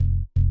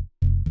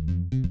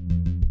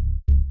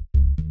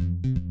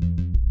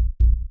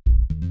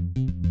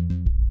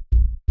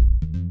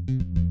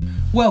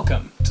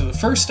Welcome to the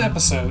first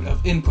episode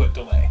of Input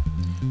Delay,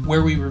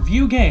 where we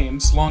review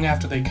games long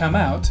after they come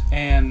out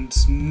and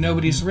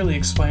nobody's really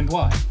explained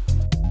why.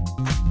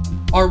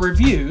 Our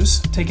reviews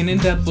take an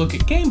in-depth look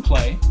at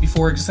gameplay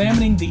before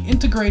examining the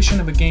integration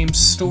of a game's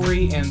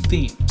story and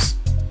themes.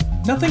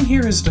 Nothing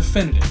here is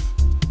definitive.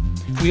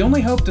 We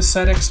only hope to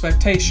set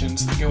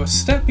expectations that go a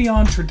step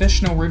beyond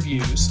traditional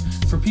reviews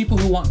for people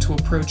who want to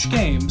approach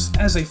games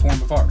as a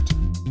form of art.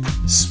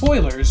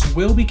 Spoilers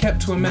will be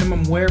kept to a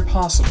minimum where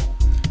possible,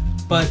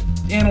 but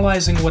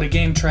analyzing what a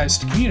game tries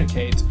to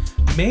communicate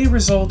may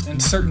result in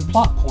certain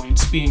plot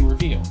points being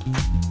revealed.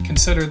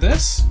 Consider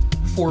this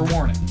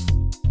forewarning.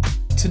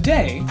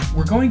 Today,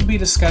 we're going to be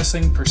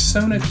discussing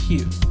Persona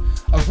Q,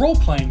 a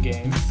role-playing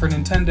game for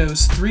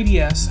Nintendo's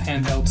 3DS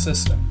handheld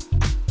system.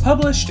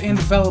 Published and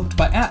developed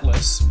by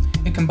Atlus,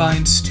 it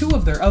combines two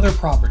of their other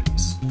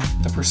properties,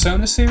 the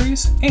Persona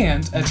series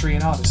and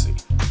Etrian Odyssey.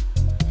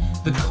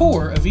 The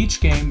core of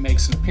each game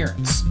makes an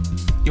appearance.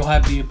 You'll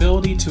have the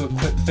ability to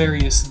equip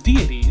various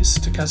deities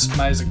to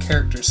customize a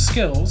character's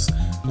skills,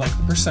 like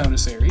the Persona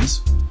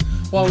series,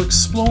 while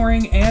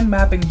exploring and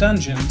mapping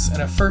dungeons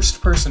in a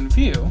first-person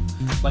view,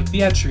 like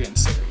the Etrian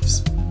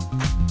series.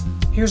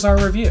 Here's our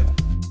review.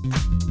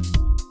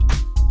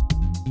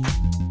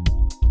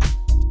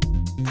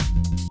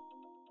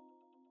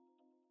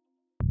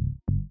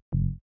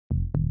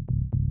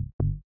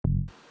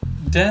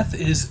 Death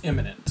is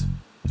imminent,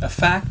 a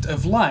fact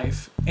of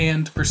life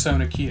and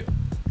Persona Q.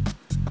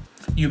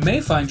 You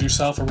may find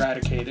yourself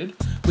eradicated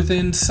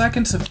within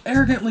seconds of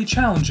arrogantly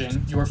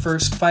challenging your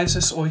first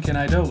Physis Oiken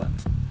Eidolon,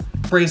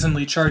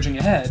 brazenly charging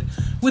ahead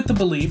with the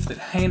belief that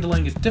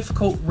handling a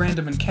difficult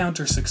random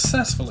encounter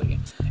successfully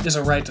is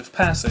a rite of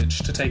passage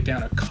to take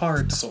down a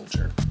card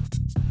soldier.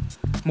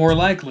 More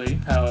likely,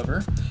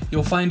 however,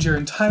 you'll find your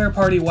entire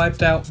party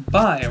wiped out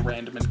by a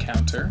random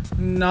encounter,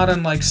 not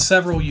unlike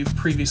several you've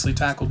previously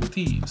tackled with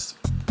ease.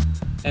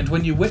 And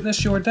when you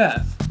witness your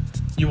death,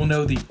 you will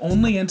know the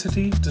only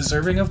entity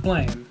deserving of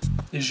blame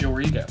is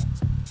your ego.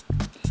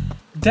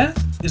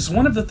 Death is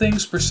one of the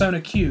things Persona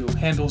Q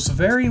handles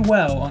very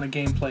well on a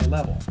gameplay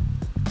level.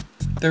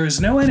 There is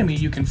no enemy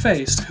you can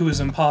face who is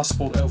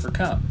impossible to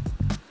overcome.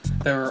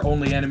 There are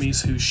only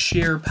enemies whose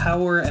sheer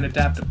power and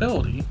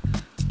adaptability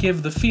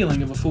give the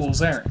feeling of a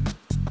fool's errand.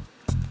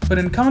 But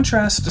in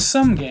contrast to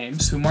some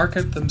games who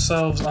market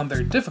themselves on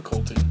their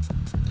difficulty,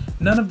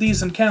 none of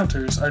these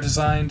encounters are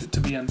designed to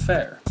be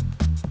unfair.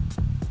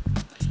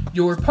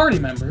 Your party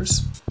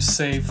members,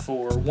 save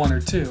for one or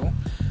two,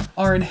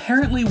 are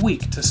inherently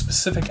weak to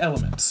specific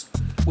elements,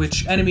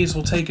 which enemies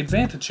will take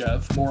advantage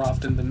of more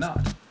often than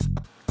not.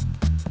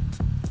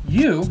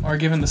 You are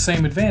given the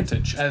same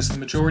advantage, as the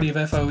majority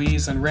of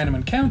FOEs and random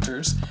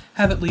encounters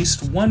have at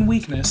least one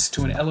weakness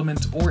to an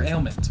element or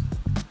ailment.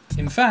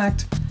 In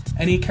fact,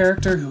 any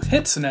character who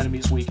hits an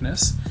enemy's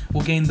weakness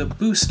will gain the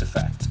boost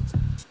effect,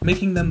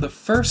 making them the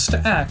first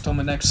to act on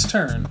the next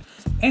turn,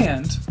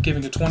 and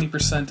giving a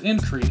 20%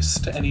 increase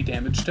to any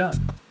damage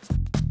done.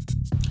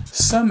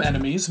 Some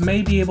enemies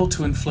may be able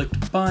to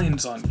inflict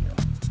binds on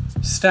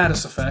you,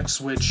 status effects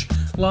which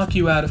lock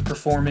you out of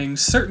performing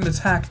certain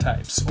attack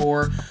types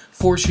or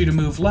force you to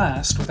move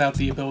last without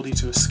the ability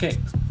to escape,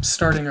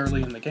 starting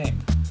early in the game.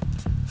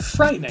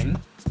 Frightening,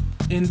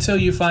 until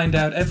you find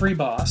out every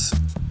boss,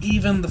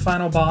 even the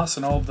final boss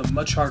and all of the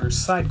much harder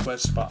side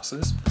quest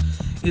bosses,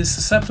 is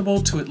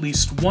susceptible to at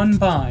least one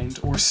bind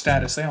or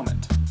status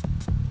ailment.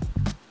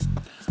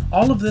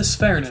 All of this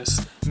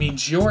fairness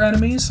means your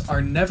enemies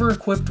are never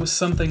equipped with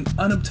something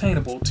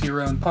unobtainable to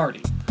your own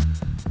party,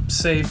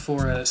 save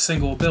for a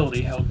single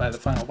ability held by the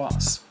final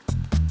boss.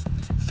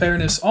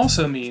 Fairness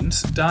also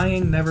means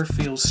dying never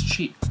feels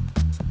cheap.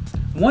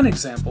 One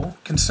example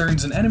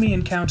concerns an enemy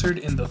encountered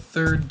in the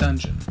third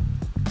dungeon.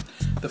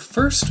 The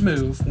first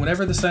move,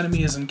 whenever this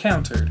enemy is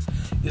encountered,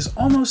 is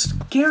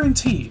almost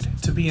guaranteed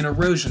to be an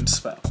erosion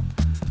spell,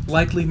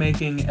 likely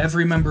making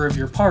every member of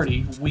your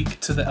party weak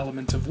to the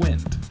element of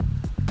wind.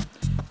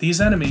 These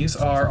enemies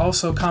are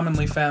also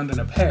commonly found in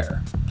a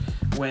pair.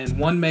 When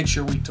one makes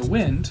you weak to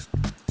wind,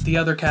 the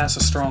other casts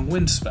a strong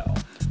wind spell,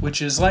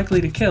 which is likely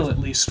to kill at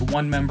least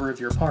one member of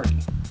your party.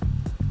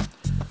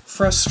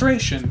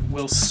 Frustration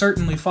will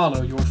certainly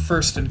follow your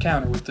first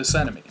encounter with this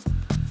enemy,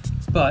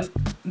 but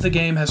the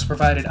game has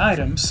provided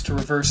items to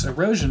reverse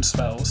erosion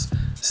spells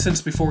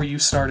since before you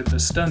started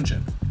this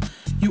dungeon.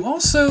 You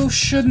also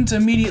shouldn't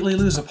immediately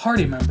lose a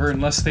party member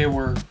unless they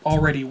were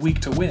already weak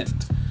to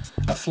wind,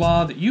 a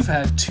flaw that you've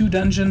had 2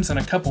 dungeons and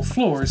a couple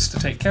floors to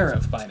take care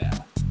of by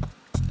now.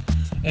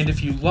 And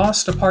if you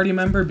lost a party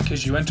member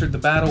because you entered the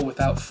battle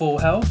without full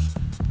health,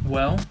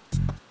 well,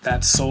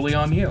 that's solely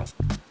on you.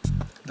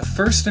 The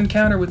first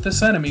encounter with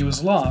this enemy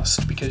was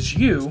lost because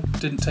you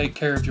didn't take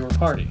care of your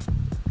party.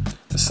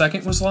 The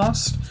second was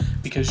lost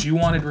because you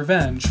wanted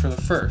revenge for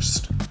the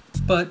first,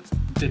 but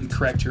didn't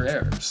correct your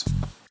errors.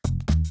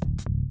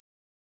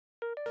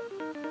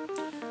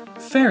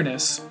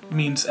 Fairness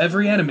means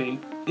every enemy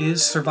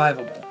is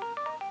survivable.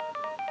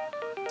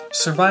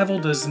 Survival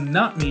does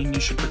not mean you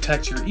should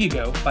protect your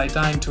ego by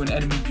dying to an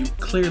enemy you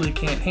clearly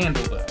can't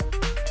handle, though.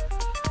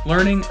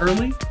 Learning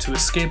early to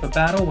escape a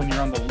battle when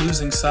you're on the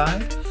losing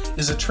side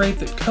is a trait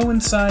that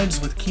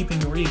coincides with keeping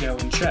your ego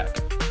in check.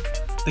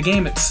 The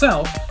game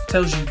itself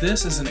tells you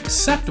this is an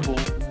acceptable,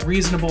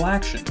 reasonable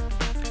action.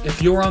 If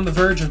you're on the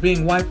verge of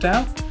being wiped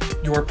out,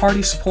 your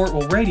party support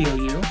will radio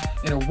you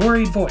in a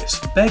worried voice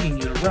begging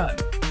you to run.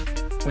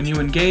 When you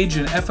engage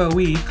in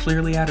FOE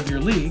clearly out of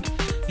your league,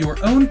 your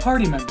own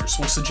party members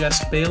will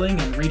suggest bailing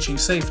and reaching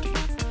safety.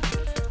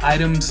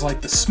 Items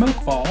like the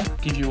smoke ball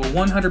give you a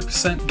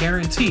 100%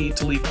 guarantee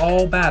to leave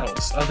all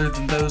battles other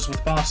than those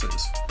with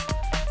bosses.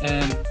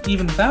 And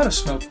even without a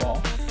smoke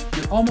ball,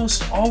 you're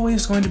almost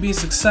always going to be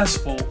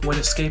successful when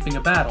escaping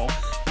a battle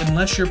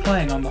unless you're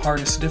playing on the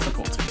hardest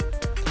difficulty.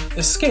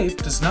 Escape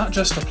does not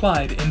just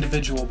apply to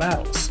individual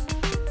battles.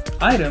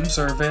 Items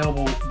are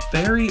available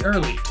very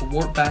early to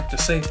warp back to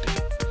safety,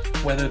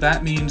 whether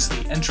that means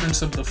the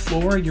entrance of the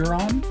floor you're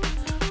on,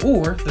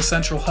 or the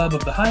central hub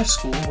of the high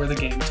school where the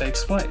game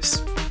takes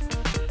place.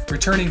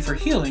 Returning for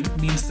healing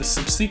means the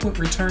subsequent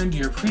return to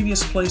your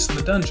previous place in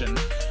the dungeon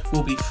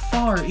will be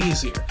far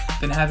easier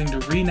than having to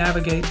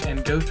re-navigate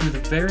and go through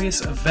the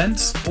various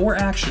events or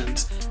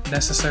actions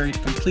necessary to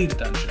complete a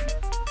dungeon.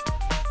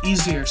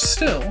 Easier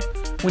still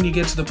when you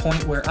get to the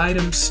point where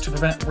items to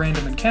prevent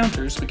random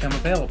encounters become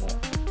available.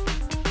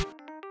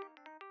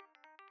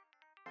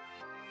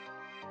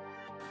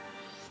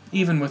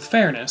 Even with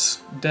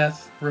fairness,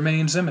 death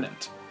remains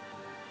imminent.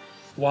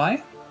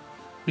 Why?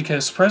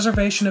 Because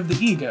preservation of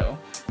the ego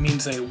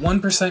means a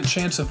 1%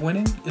 chance of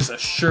winning is a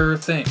sure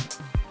thing.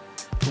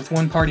 With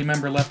one party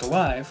member left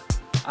alive,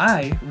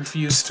 I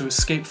refused to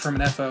escape from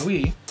an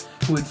FOE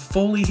who had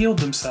fully healed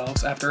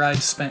themselves after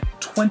I'd spent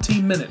 20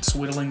 minutes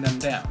whittling them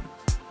down.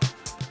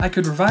 I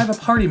could revive a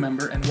party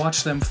member and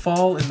watch them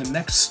fall in the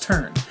next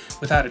turn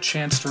without a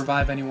chance to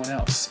revive anyone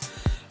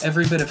else.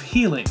 Every bit of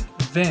healing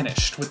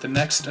vanished with the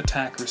next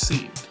attack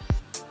received.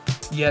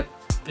 Yet,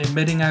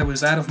 admitting I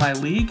was out of my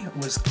league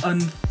was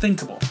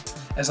unthinkable,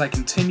 as I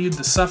continued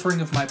the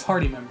suffering of my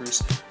party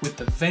members with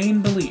the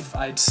vain belief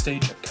I'd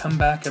stage a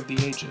comeback of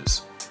the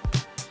ages.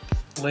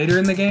 Later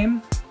in the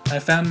game, I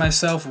found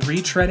myself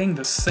retreading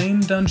the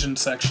same dungeon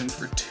section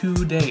for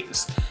 2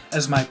 days,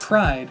 as my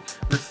pride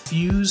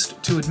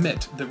refused to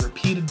admit that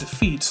repeated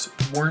defeats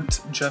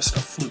weren't just a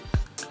fluke.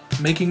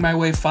 Making my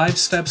way 5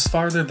 steps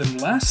farther than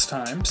last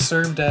time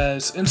served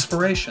as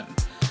inspiration,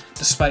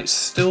 despite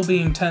still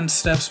being 10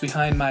 steps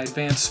behind my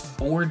advance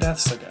 4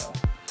 deaths ago.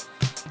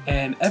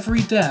 And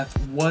every death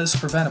was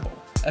preventable,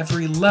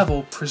 every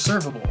level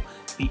preservable,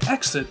 the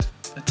exit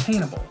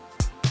attainable.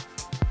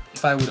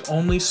 If I would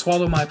only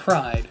swallow my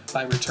pride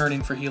by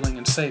returning for healing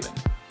and saving.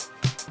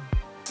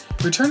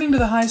 Returning to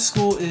the high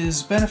school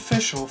is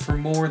beneficial for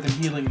more than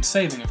healing and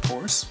saving, of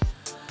course.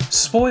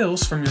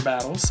 Spoils from your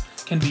battles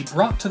can be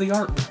brought to the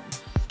art room,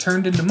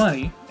 turned into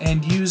money,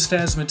 and used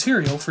as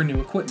material for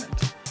new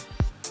equipment.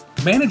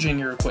 Managing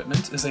your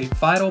equipment is a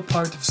vital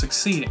part of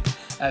succeeding,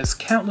 as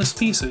countless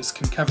pieces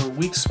can cover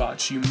weak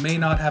spots you may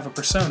not have a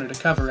persona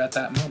to cover at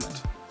that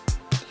moment.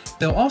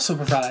 They'll also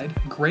provide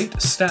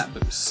great stat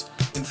boosts,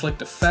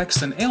 inflict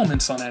effects and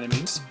ailments on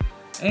enemies,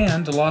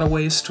 and a lot of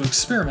ways to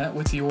experiment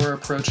with your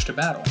approach to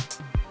battle.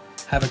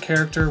 Have a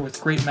character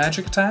with great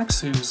magic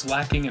attacks who's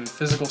lacking in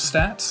physical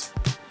stats?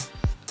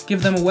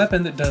 Give them a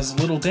weapon that does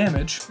little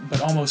damage,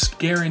 but almost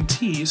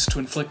guarantees to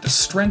inflict a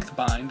strength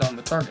bind on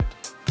the target.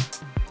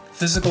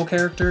 Physical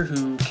character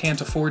who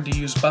can't afford to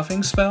use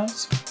buffing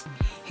spells?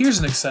 Here's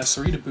an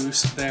accessory to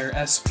boost their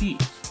SP.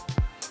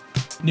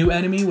 New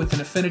enemy with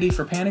an affinity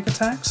for panic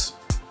attacks?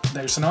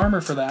 There's an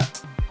armor for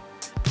that.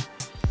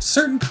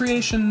 Certain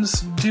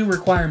creations do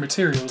require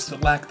materials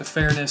that lack the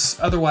fairness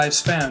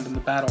otherwise found in the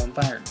battle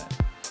environment.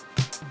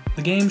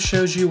 The game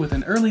shows you with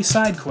an early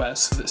side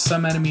quest that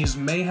some enemies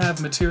may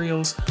have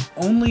materials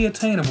only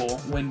attainable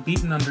when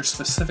beaten under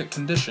specific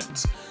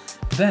conditions,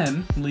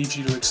 then leaves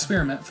you to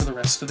experiment for the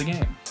rest of the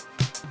game.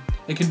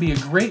 It can be a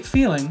great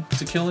feeling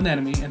to kill an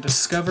enemy and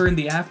discover in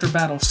the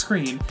after-battle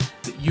screen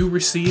that you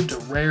received a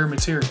rare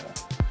material.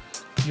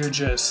 You're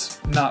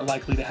just not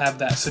likely to have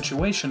that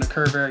situation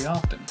occur very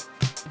often.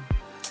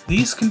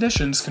 These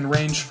conditions can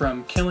range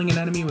from killing an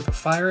enemy with a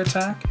fire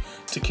attack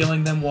to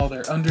killing them while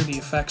they're under the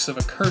effects of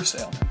a curse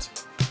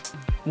ailment.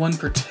 One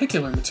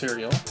particular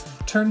material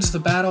turns the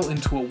battle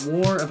into a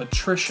war of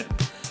attrition,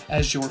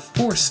 as you're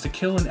forced to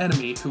kill an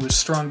enemy who is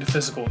strong to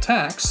physical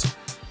attacks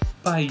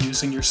by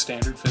using your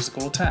standard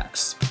physical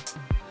attacks.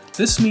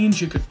 This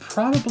means you could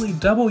probably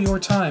double your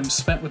time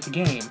spent with the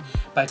game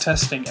by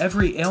testing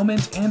every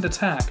ailment and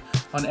attack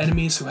on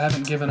enemies who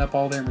haven't given up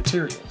all their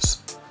materials.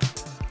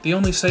 The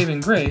only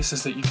saving grace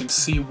is that you can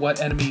see what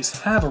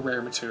enemies have a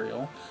rare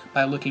material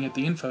by looking at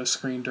the info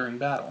screen during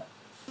battle.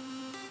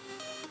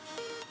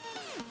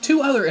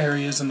 2 other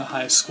areas in the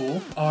high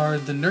school are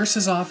the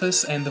nurse's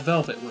office and the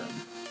Velvet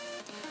Room.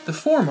 The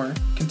former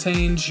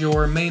contains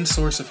your main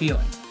source of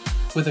healing,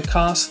 with a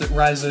cost that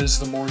rises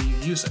the more you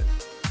use it.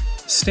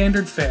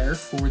 Standard fare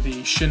for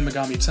the Shin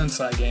Megami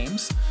Tensei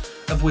games,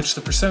 of which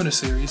the Persona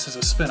series is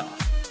a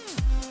spin-off.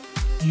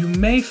 You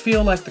may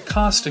feel like the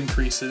cost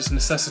increases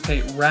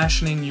necessitate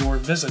rationing your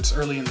visits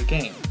early in the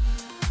game,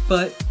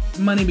 but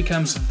money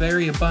becomes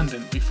very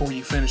abundant before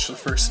you finish the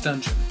first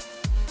dungeon.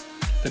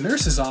 The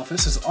nurse's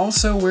office is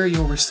also where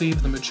you'll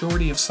receive the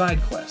majority of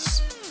side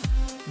quests.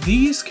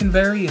 These can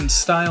vary in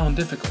style and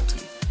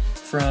difficulty,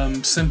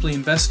 from simply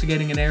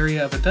investigating an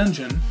area of a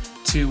dungeon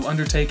to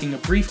undertaking a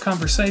brief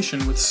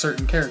conversation with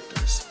certain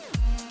characters.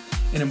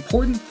 An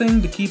important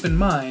thing to keep in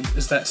mind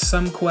is that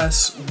some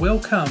quests will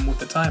come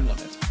with a time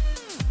limit.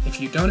 If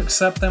you don't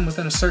accept them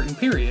within a certain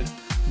period,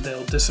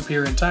 they'll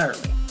disappear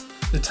entirely.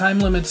 The time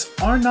limits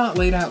are not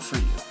laid out for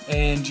you,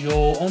 and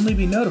you'll only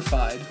be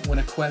notified when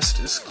a quest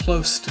is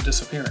close to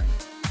disappearing.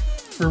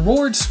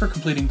 Rewards for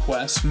completing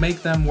quests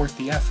make them worth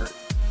the effort.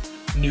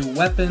 New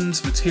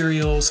weapons,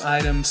 materials,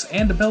 items,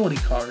 and ability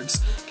cards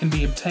can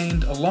be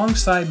obtained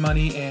alongside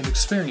money and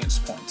experience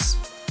points.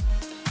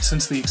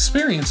 Since the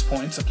experience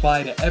points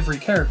apply to every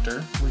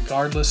character,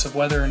 regardless of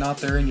whether or not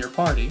they're in your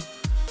party,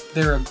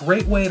 they're a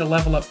great way to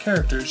level up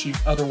characters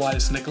you've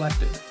otherwise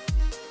neglected.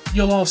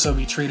 You'll also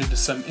be treated to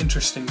some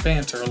interesting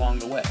banter along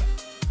the way.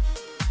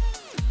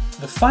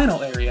 The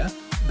final area,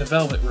 the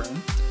Velvet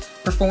Room,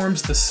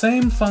 performs the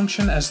same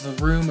function as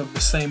the room of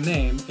the same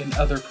name in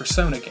other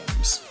Persona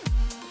games.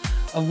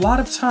 A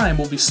lot of time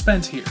will be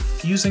spent here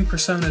fusing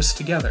personas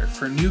together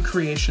for new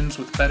creations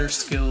with better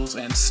skills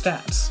and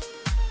stats.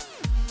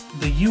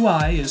 The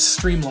UI is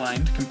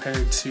streamlined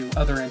compared to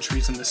other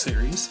entries in the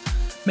series,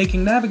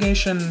 making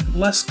navigation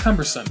less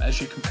cumbersome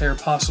as you compare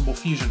possible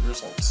fusion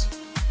results.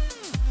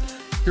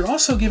 You're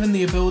also given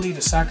the ability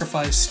to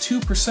sacrifice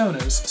 2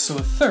 personas so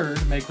a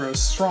third may grow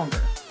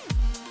stronger.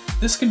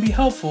 This can be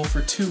helpful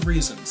for 2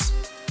 reasons.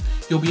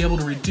 You'll be able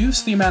to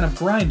reduce the amount of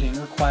grinding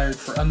required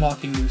for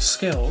unlocking new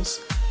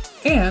skills,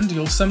 and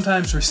you'll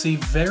sometimes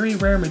receive very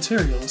rare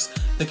materials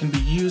that can be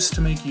used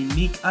to make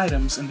unique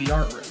items in the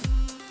art room.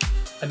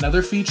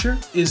 Another feature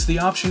is the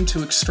option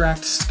to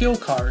extract skill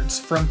cards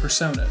from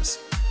personas.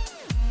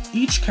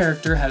 Each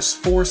character has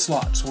 4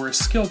 slots where a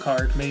skill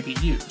card may be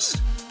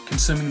used,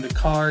 consuming the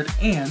card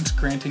and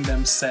granting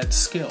them said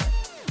skill.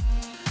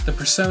 The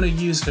persona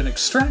used in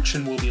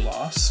extraction will be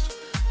lost,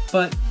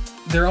 but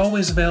they're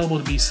always available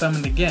to be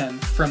summoned again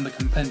from the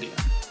compendium.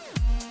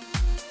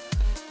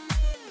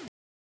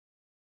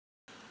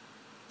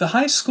 The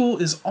high school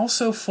is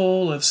also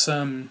full of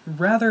some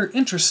rather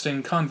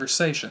interesting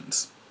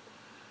conversations.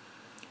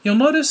 You'll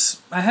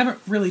notice I haven't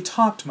really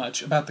talked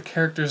much about the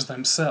characters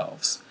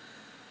themselves.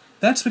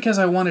 That's because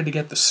I wanted to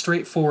get the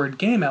straightforward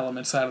game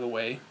elements out of the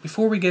way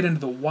before we get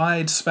into the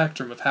wide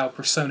spectrum of how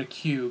Persona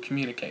Q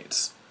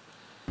communicates.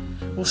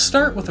 We'll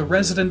start with a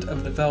resident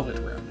of the Velvet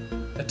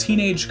Room, a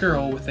teenage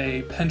girl with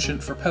a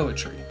penchant for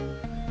poetry.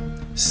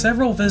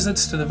 Several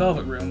visits to the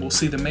Velvet Room will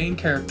see the main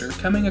character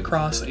coming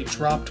across a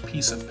dropped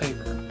piece of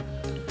paper.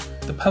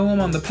 The poem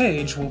on the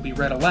page will be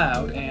read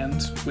aloud,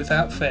 and,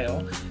 without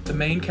fail, the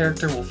main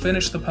character will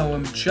finish the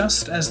poem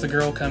just as the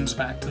girl comes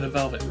back to the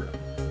Velvet Room.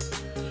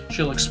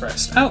 She'll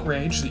express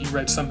outrage that you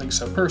read something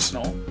so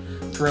personal,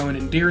 throw an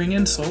endearing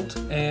insult,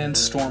 and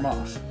storm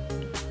off.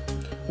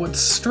 What's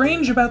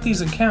strange about these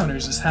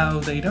encounters is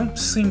how they don't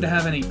seem to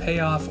have any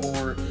payoff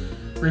or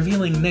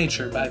revealing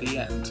nature by the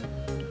end.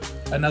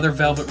 Another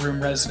Velvet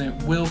Room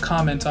resident will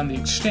comment on the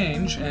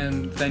exchange,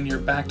 and then you're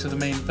back to the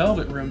main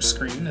Velvet Room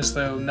screen as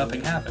though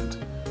nothing happened.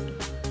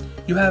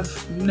 You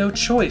have no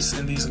choice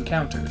in these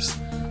encounters.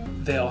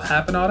 They'll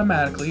happen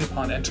automatically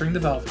upon entering the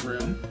Velvet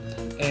Room,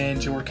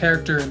 and your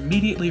character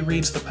immediately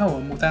reads the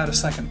poem without a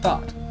second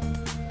thought.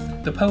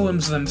 The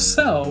poems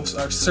themselves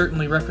are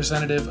certainly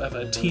representative of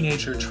a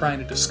teenager trying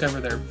to discover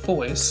their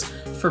voice,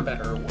 for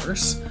better or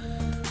worse,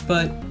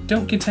 but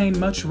don't contain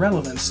much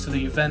relevance to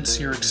the events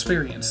you're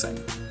experiencing.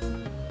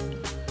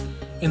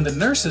 In the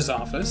nurse's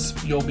office,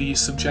 you'll be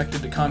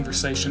subjected to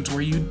conversations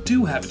where you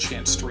do have a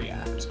chance to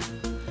react.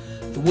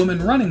 The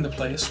woman running the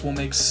place will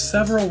make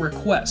several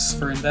requests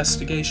for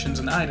investigations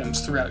and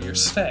items throughout your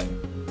stay.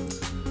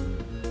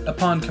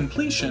 Upon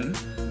completion,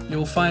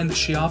 you'll find that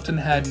she often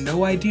had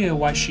no idea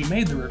why she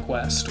made the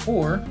request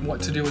or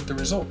what to do with the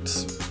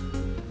results.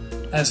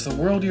 As the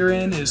world you're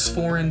in is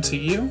foreign to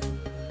you,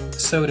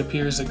 so it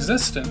appears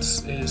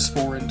existence is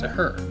foreign to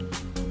her.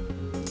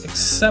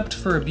 Except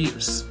for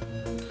abuse.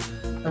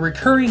 A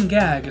recurring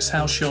gag is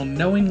how she'll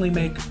knowingly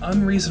make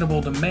unreasonable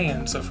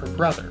demands of her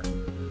brother,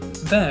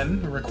 then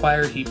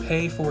require he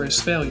pay for his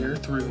failure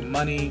through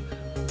money,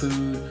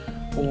 food,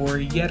 or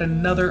yet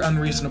another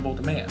unreasonable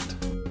demand.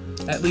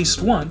 At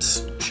least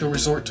once, she'll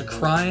resort to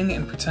crying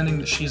and pretending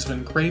that she's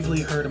been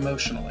gravely hurt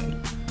emotionally,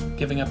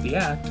 giving up the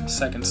act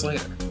seconds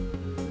later.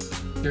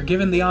 You're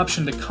given the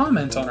option to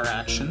comment on her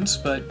actions,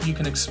 but you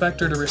can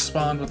expect her to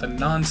respond with a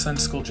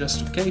nonsensical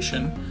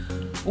justification,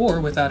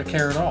 or without a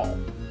care at all.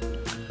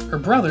 Her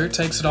brother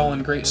takes it all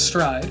in great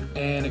stride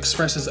and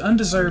expresses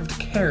undeserved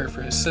care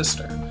for his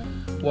sister,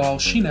 while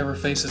she never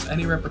faces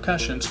any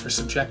repercussions for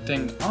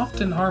subjecting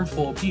often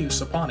harmful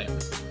abuse upon him.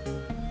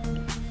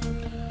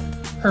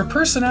 Her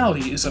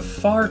personality is a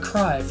far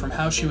cry from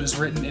how she was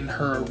written in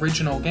her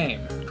original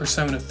game,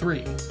 Persona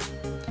 3.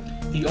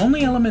 The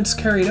only elements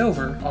carried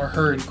over are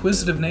her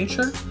inquisitive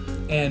nature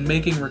and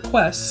making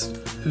requests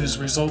whose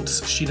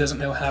results she doesn't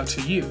know how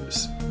to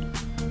use.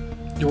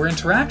 Your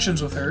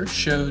interactions with her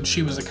showed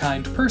she was a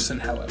kind person,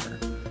 however.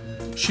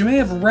 She may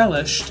have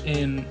relished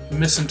in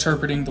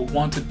misinterpreting the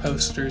wanted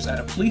posters at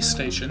a police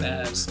station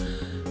as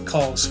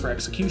calls for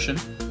execution,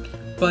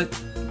 but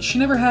she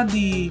never had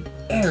the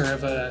air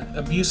of an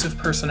abusive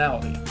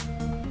personality.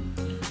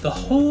 The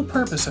whole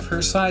purpose of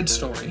her side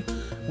story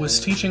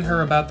was teaching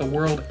her about the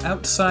world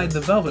outside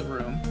the Velvet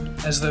Room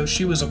as though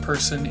she was a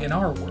person in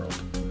our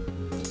world.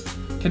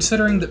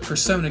 Considering that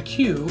Persona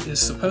Q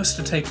is supposed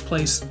to take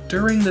place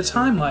during the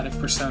timeline of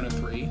Persona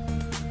 3,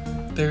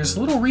 there's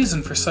little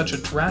reason for such a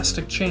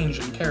drastic change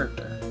in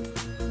character.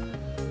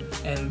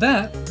 And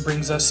that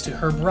brings us to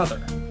her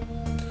brother.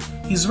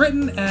 He's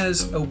written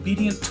as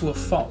obedient to a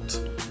fault,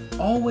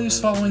 always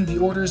following the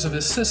orders of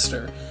his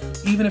sister,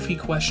 even if he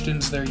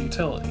questions their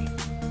utility.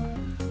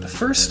 The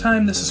first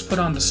time this is put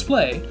on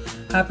display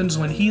happens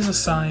when he's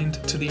assigned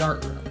to the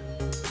art room.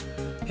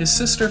 His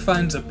sister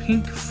finds a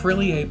pink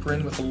frilly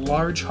apron with a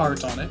large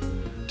heart on it,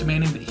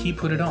 demanding that he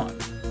put it on.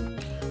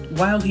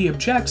 While he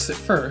objects at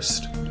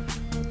first,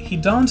 he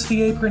dons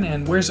the apron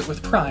and wears it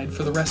with pride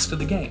for the rest of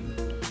the game.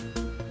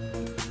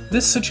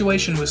 This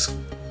situation was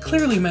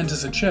clearly meant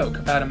as a joke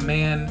about a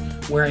man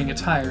wearing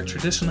attire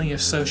traditionally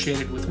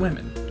associated with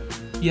women,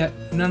 yet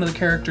none of the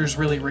characters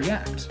really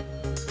react.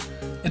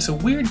 It's a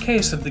weird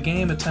case of the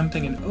game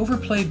attempting an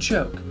overplayed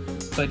joke,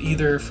 but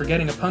either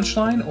forgetting a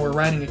punchline or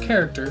writing a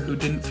character who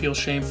didn't feel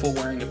shameful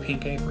wearing a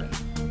pink apron.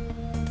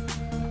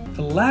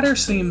 The latter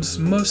seems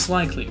most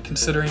likely,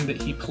 considering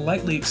that he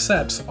politely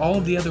accepts all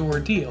of the other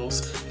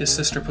ordeals his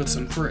sister puts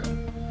him through.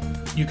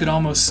 You could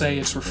almost say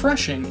it's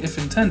refreshing, if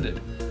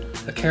intended.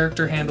 A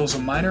character handles a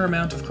minor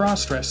amount of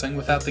cross-dressing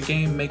without the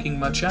game making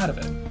much out of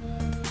it.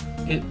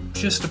 It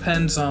just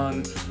depends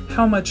on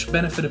how much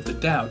benefit of the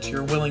doubt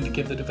you're willing to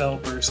give the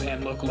developers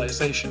and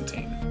localization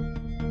team.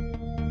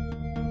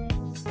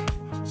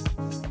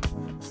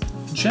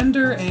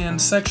 Gender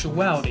and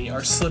sexuality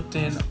are slipped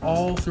in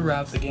all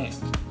throughout the game.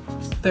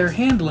 Their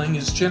handling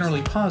is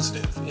generally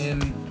positive,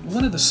 in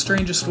one of the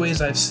strangest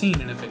ways I've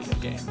seen in a video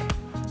game.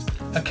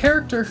 A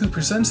character who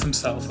presents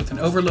himself with an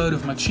overload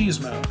of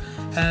machismo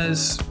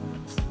has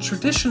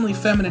traditionally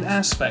feminine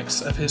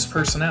aspects of his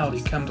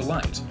personality come to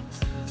light,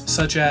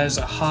 such as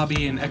a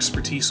hobby and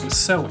expertise with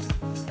sewing.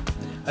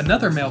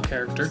 Another male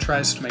character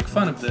tries to make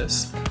fun of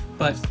this,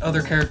 but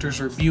other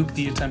characters rebuke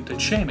the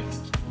attempted shaming.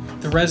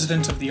 The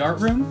resident of the art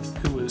room,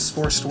 who was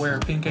forced to wear a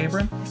pink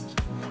apron,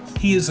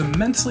 he is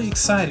immensely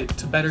excited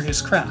to better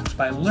his craft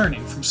by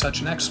learning from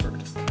such an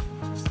expert.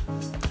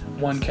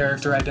 One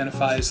character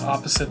identifies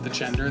opposite the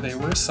gender they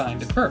were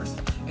assigned at birth,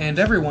 and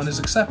everyone is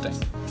accepting.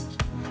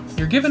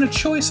 You're given a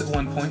choice at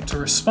one point to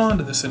respond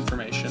to this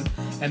information,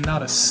 and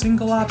not a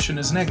single option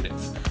is negative.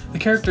 The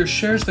character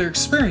shares their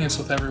experience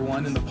with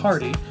everyone in the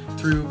party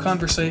through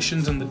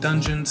conversations in the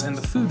dungeons and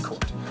the food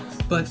court,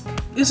 but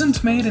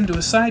isn't made into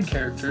a side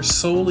character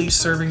solely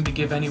serving to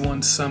give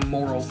anyone some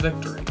moral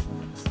victory.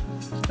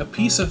 A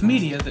piece of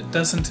media that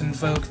doesn't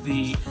invoke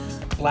the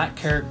black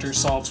character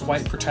solves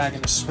white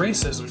protagonist's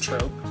racism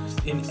trope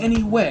in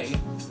any way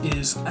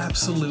is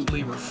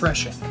absolutely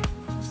refreshing.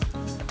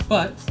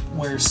 But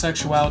where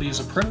sexuality is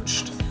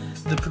approached,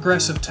 the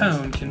progressive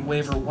tone can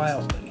waver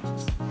wildly.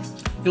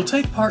 You'll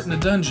take part in a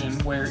dungeon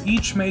where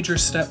each major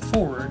step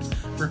forward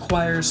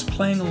requires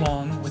playing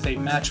along with a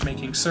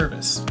matchmaking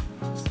service.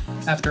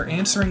 After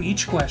answering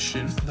each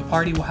question, the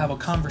party will have a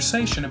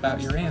conversation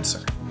about your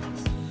answer.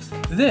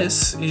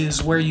 This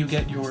is where you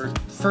get your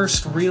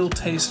first real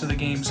taste of the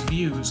game's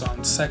views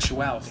on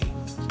sexuality.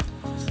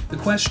 The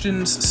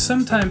questions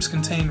sometimes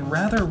contain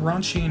rather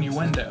raunchy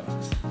innuendo,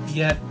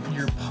 yet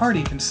your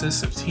party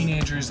consists of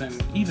teenagers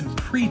and even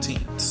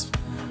preteens.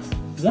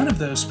 One of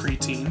those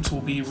preteens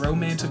will be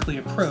romantically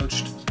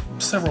approached,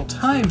 several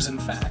times in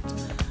fact,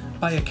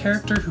 by a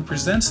character who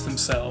presents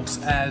themselves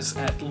as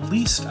at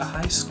least a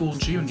high school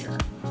junior.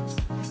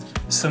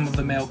 Some of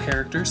the male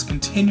characters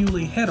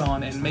continually hit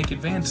on and make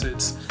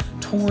advances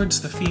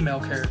towards the female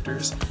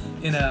characters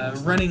in a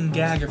running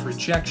gag of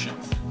rejection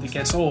that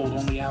gets old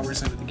only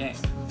hours into the game.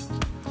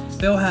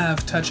 They'll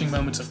have touching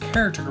moments of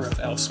character growth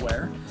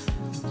elsewhere,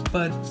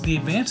 but the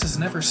advances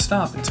never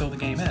stop until the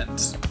game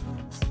ends.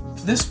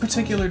 This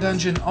particular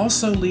dungeon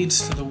also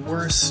leads to the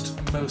worst,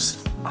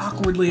 most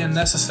awkwardly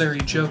unnecessary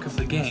joke of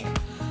the game,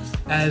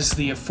 as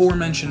the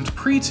aforementioned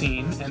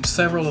preteen and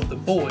several of the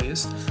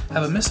boys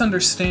have a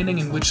misunderstanding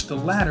in which the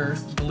latter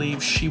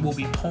believes she will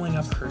be pulling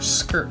up her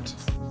skirt.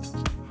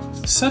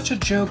 Such a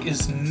joke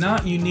is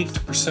not unique to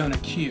Persona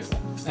Q,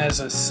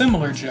 as a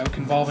similar joke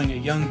involving a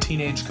young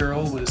teenage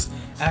girl was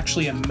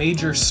actually a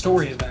major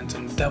story event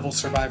in Devil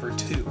Survivor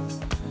 2.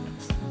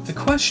 The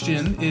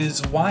question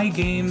is why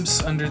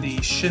games under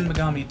the Shin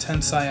Megami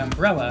Tensei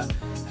umbrella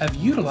have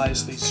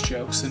utilized these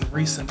jokes in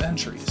recent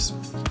entries.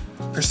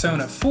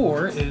 Persona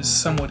 4 is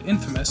somewhat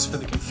infamous for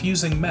the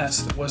confusing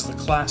mess that was the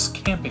class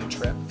camping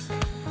trip,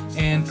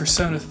 and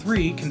Persona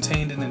 3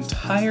 contained an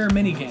entire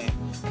minigame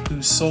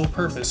whose sole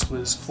purpose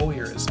was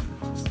voyeurism.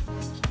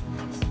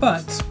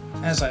 But,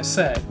 as I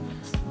said,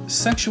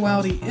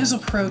 sexuality is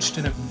approached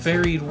in a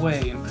varied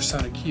way in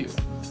Persona Q,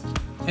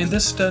 and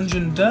this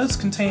dungeon does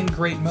contain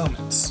great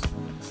moments.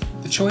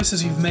 The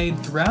choices you've made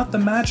throughout the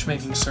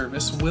matchmaking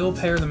service will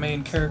pair the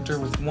main character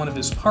with one of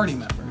his party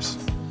members.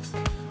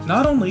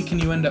 Not only can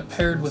you end up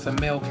paired with a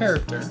male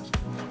character,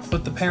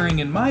 but the pairing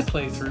in my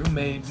playthrough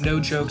made no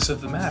jokes of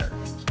the matter.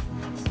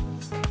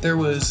 There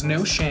was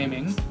no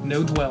shaming,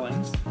 no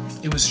dwelling,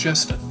 it was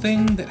just a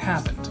thing that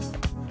happened.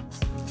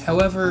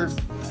 However,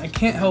 I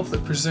can't help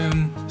but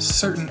presume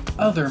certain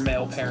other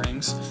male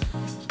pairings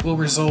will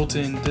result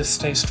in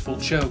distasteful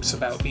jokes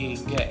about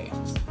being gay.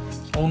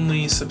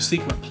 Only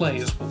subsequent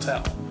plays will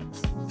tell.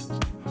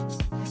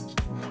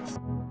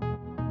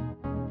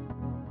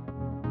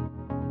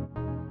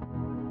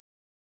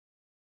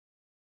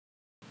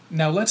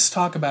 Now let's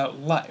talk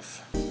about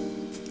life.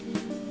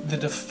 The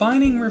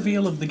defining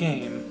reveal of the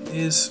game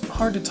is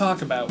hard to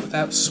talk about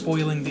without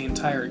spoiling the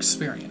entire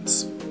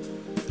experience.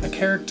 A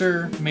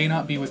character may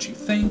not be what you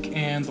think,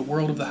 and the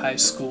world of the high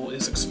school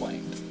is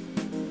explained.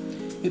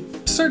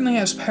 It certainly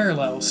has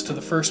parallels to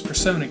the first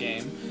Persona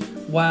game,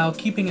 while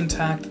keeping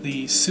intact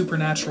the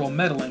supernatural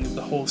meddling of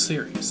the whole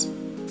series.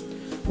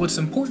 What's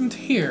important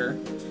here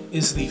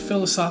is the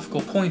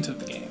philosophical point of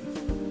the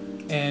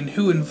game, and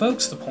who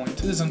invokes the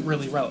point isn't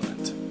really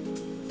relevant.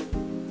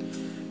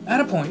 At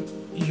a point,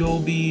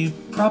 you'll be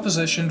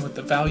propositioned with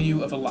the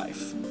value of a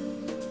life.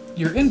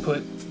 Your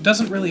input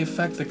doesn't really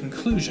affect the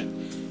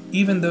conclusion,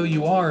 even though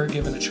you are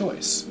given a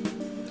choice.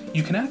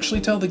 You can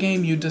actually tell the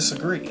game you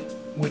disagree,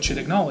 which it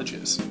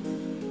acknowledges.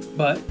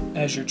 But,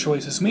 as your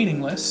choice is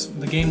meaningless,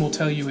 the game will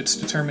tell you its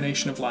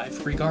determination of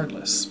life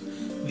regardless.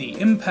 The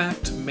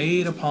impact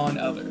made upon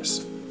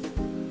others.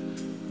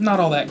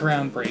 Not all that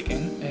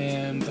groundbreaking,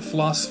 and the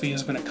philosophy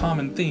has been a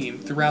common theme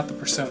throughout the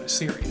Persona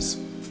series.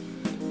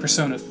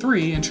 Persona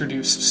 3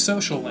 introduced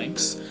social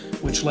links,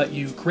 which let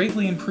you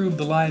greatly improve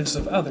the lives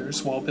of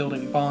others while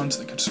building bonds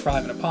that could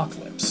survive an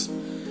apocalypse.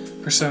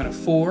 Persona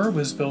 4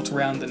 was built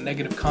around the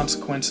negative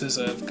consequences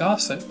of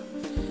gossip,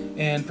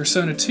 and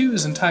Persona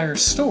 2's entire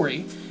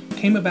story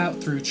came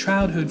about through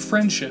childhood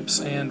friendships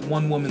and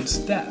one woman's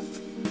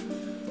death.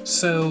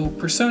 So,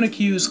 Persona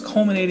Q's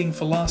culminating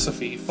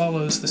philosophy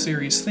follows the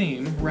series'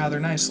 theme rather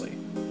nicely.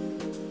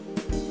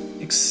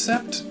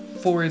 Except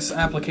for its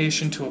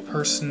application to a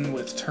person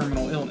with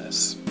terminal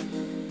illness.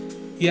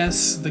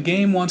 Yes, the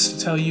game wants to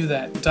tell you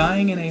that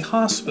dying in a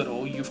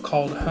hospital you've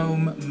called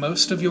home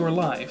most of your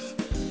life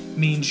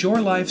means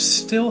your life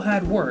still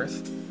had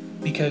worth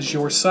because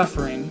your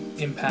suffering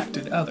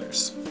impacted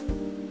others.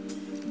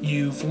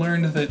 You've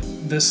learned that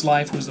this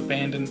life was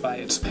abandoned by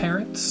its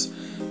parents,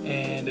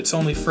 and its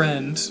only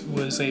friend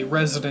was a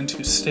resident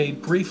who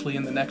stayed briefly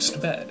in the next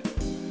bed.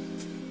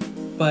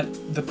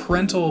 But the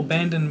parental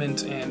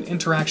abandonment and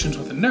interactions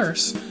with a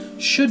nurse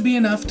should be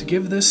enough to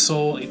give this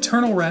soul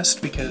eternal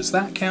rest because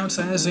that counts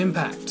as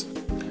impact.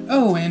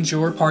 Oh, and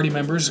your party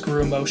members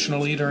grew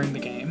emotionally during the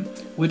game,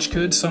 which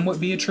could somewhat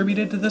be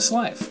attributed to this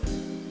life.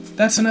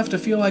 That's enough to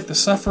feel like the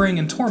suffering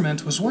and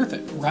torment was worth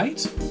it,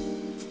 right?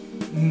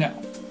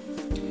 No.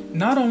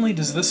 Not only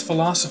does this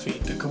philosophy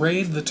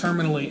degrade the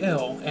terminally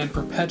ill and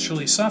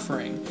perpetually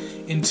suffering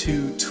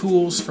into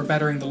tools for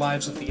bettering the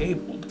lives of the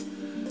abled,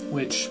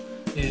 which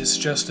is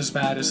just as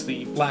bad as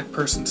the black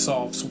person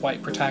solves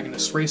white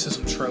protagonist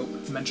racism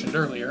trope mentioned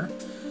earlier,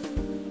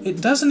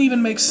 it doesn't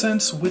even make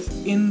sense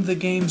within the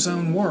game's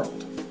own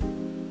world.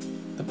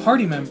 The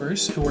party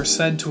members, who are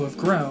said to have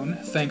grown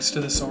thanks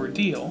to this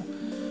ordeal,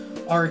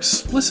 are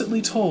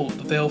explicitly told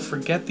they'll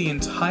forget the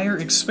entire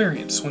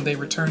experience when they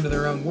return to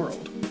their own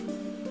world.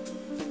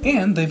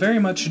 And they very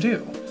much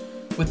do,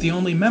 with the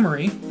only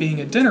memory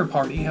being a dinner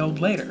party held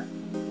later.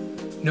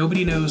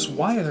 Nobody knows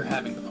why they're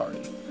having the party.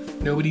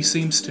 Nobody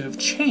seems to have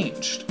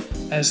changed,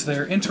 as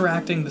they're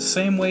interacting the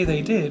same way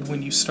they did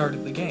when you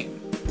started the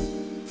game.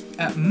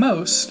 At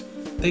most,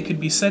 they could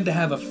be said to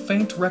have a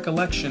faint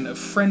recollection of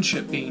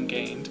friendship being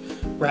gained,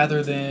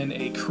 rather than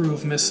a crew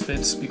of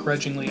misfits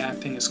begrudgingly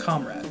acting as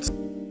comrades.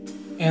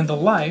 And the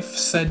life,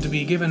 said to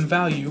be given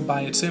value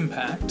by its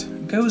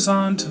impact, goes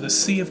on to the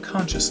sea of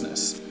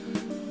consciousness,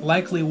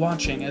 likely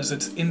watching as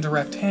its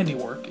indirect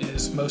handiwork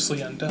is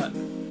mostly undone.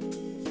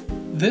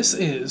 This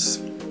is,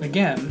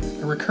 again,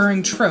 a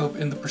recurring trope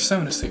in the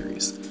Persona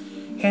series,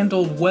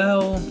 handled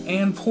well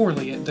and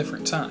poorly at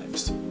different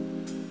times.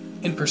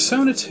 In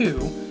Persona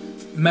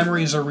 2,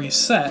 memories are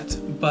reset,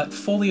 but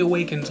fully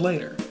awakened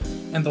later,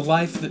 and the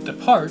life that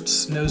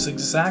departs knows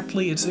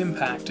exactly its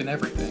impact in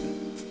everything.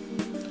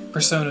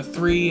 Persona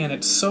 3 and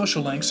its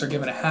social links are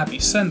given a happy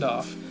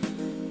send-off,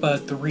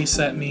 but the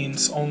reset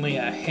means only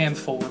a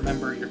handful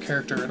remember your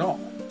character at all.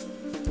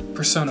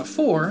 Persona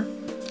 4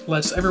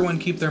 lets everyone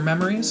keep their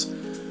memories,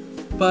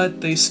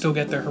 but they still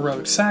get their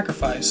heroic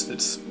sacrifice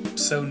that's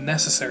so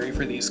necessary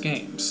for these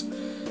games.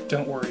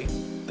 Don't worry,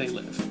 they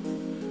live.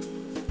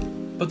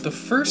 But the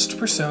first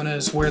Persona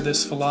is where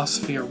this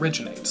philosophy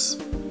originates.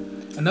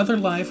 Another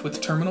life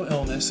with terminal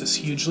illness is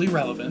hugely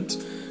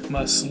relevant,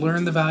 must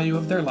learn the value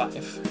of their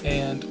life,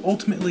 and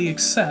ultimately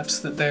accepts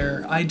that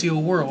their ideal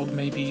world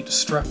may be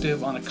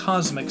destructive on a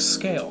cosmic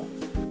scale.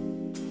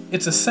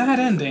 It's a sad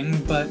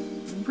ending, but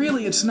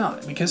really it's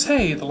not, because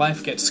hey, the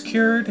life gets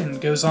cured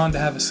and goes on to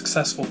have a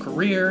successful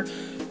career.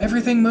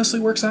 Everything mostly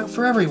works out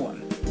for everyone.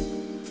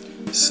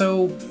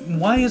 So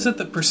why is it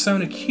that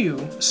Persona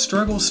Q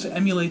struggles to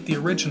emulate the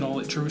original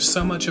it drew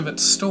so much of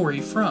its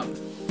story from?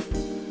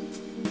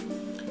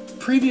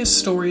 Previous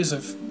stories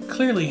have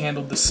clearly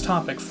handled this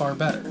topic far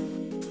better.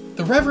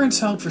 The reverence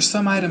held for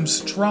some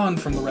items drawn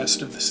from the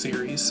rest of the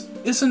series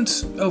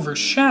isn't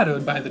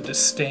overshadowed by the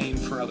disdain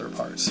for other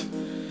parts.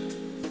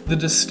 The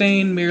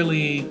disdain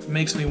merely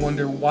makes me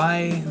wonder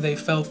why they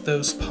felt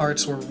those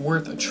parts were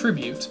worth a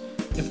tribute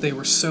if they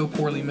were so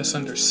poorly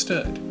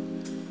misunderstood.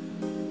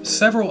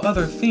 Several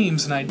other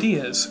themes and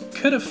ideas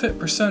could have fit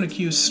Persona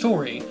Q's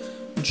story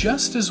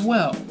just as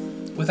well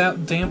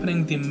without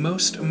dampening the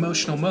most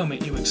emotional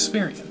moment you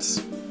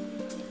experience.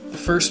 The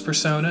first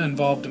Persona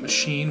involved a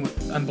machine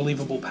with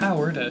unbelievable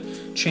power to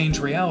change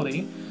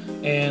reality,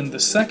 and the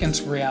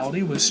second's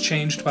reality was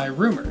changed by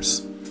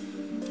rumors.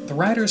 The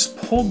writers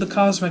pulled the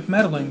cosmic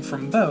meddling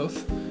from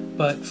both,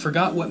 but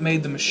forgot what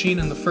made the machine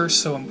in the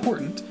first so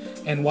important,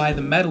 and why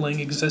the meddling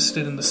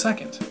existed in the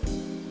second.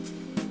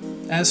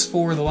 As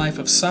for the life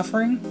of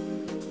suffering,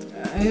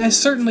 I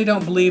certainly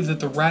don't believe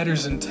that the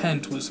writer's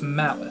intent was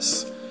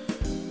malice.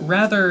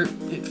 Rather,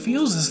 it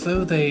feels as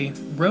though they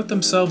wrote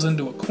themselves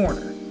into a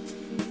corner.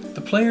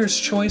 The player's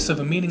choice of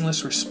a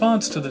meaningless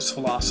response to this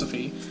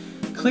philosophy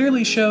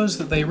clearly shows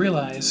that they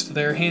realized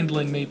their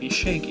handling may be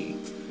shaky.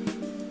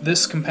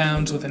 This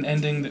compounds with an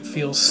ending that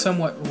feels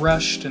somewhat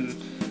rushed and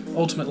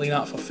ultimately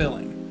not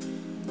fulfilling.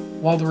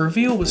 While the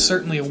reveal was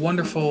certainly a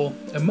wonderful,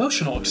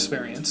 emotional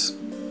experience,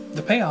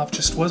 the payoff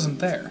just wasn't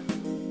there.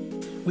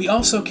 We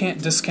also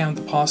can't discount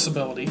the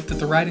possibility that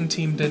the writing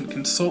team didn't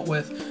consult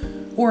with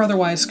or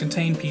otherwise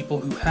contain people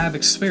who have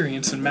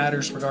experience in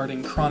matters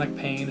regarding chronic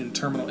pain and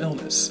terminal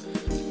illness,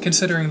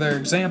 considering their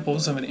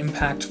examples of an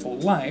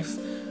impactful life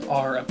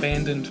are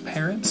abandoned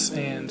parents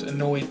and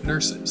annoyed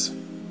nurses.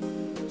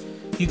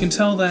 You can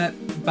tell that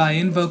by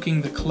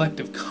invoking the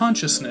collective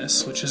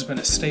consciousness, which has been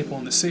a staple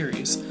in the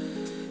series,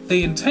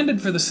 they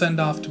intended for the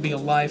send-off to be a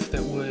life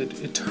that would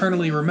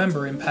eternally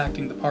remember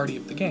impacting the party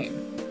of the game.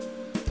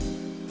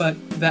 But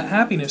that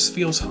happiness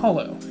feels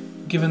hollow,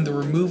 given the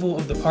removal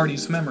of the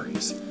party's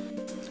memories,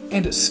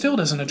 and it still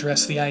doesn't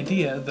address the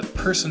idea that a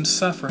person's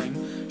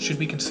suffering should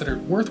be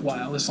considered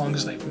worthwhile as long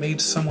as they've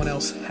made someone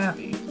else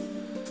happy.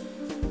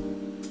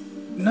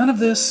 None of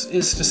this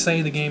is to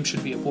say the game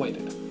should be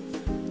avoided.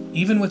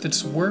 Even with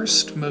its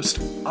worst,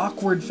 most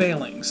awkward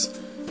failings,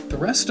 the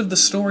rest of the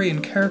story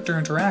and character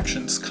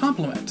interactions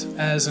complement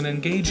as an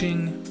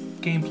engaging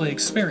gameplay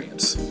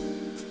experience.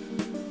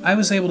 I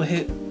was able to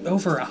hit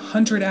over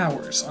 100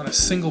 hours on a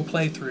single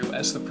playthrough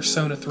as the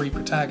Persona 3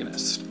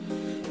 protagonist,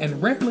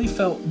 and rarely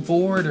felt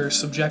bored or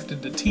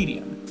subjected to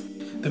tedium.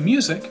 The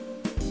music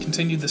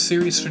continued the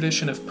series'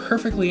 tradition of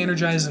perfectly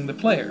energizing the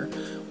player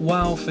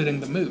while fitting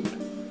the mood,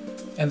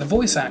 and the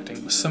voice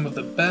acting was some of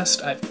the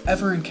best I've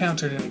ever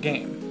encountered in a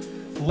game,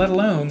 let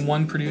alone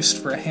one produced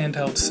for a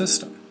handheld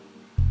system.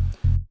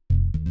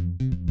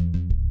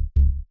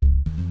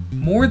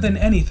 More than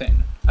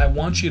anything, I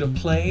want you to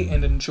play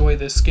and enjoy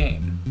this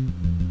game.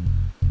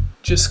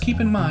 Just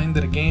keep in mind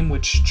that a game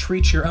which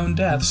treats your own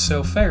death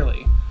so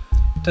fairly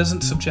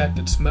doesn't subject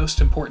its most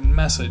important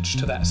message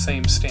to that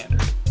same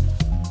standard.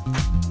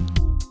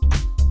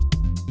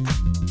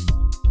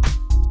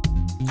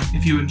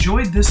 If you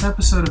enjoyed this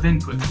episode of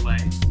Input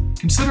Delay,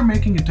 consider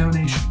making a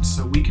donation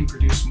so we can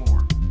produce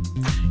more.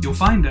 You'll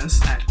find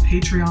us at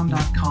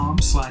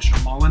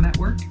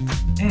patreon.com/AmalaNetwork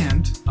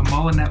and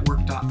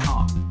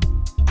amalanetwork.com.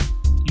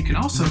 You can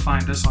also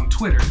find us on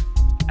Twitter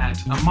at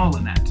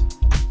AmalaNet.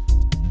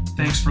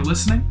 Thanks for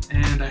listening,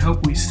 and I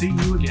hope we see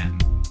you again.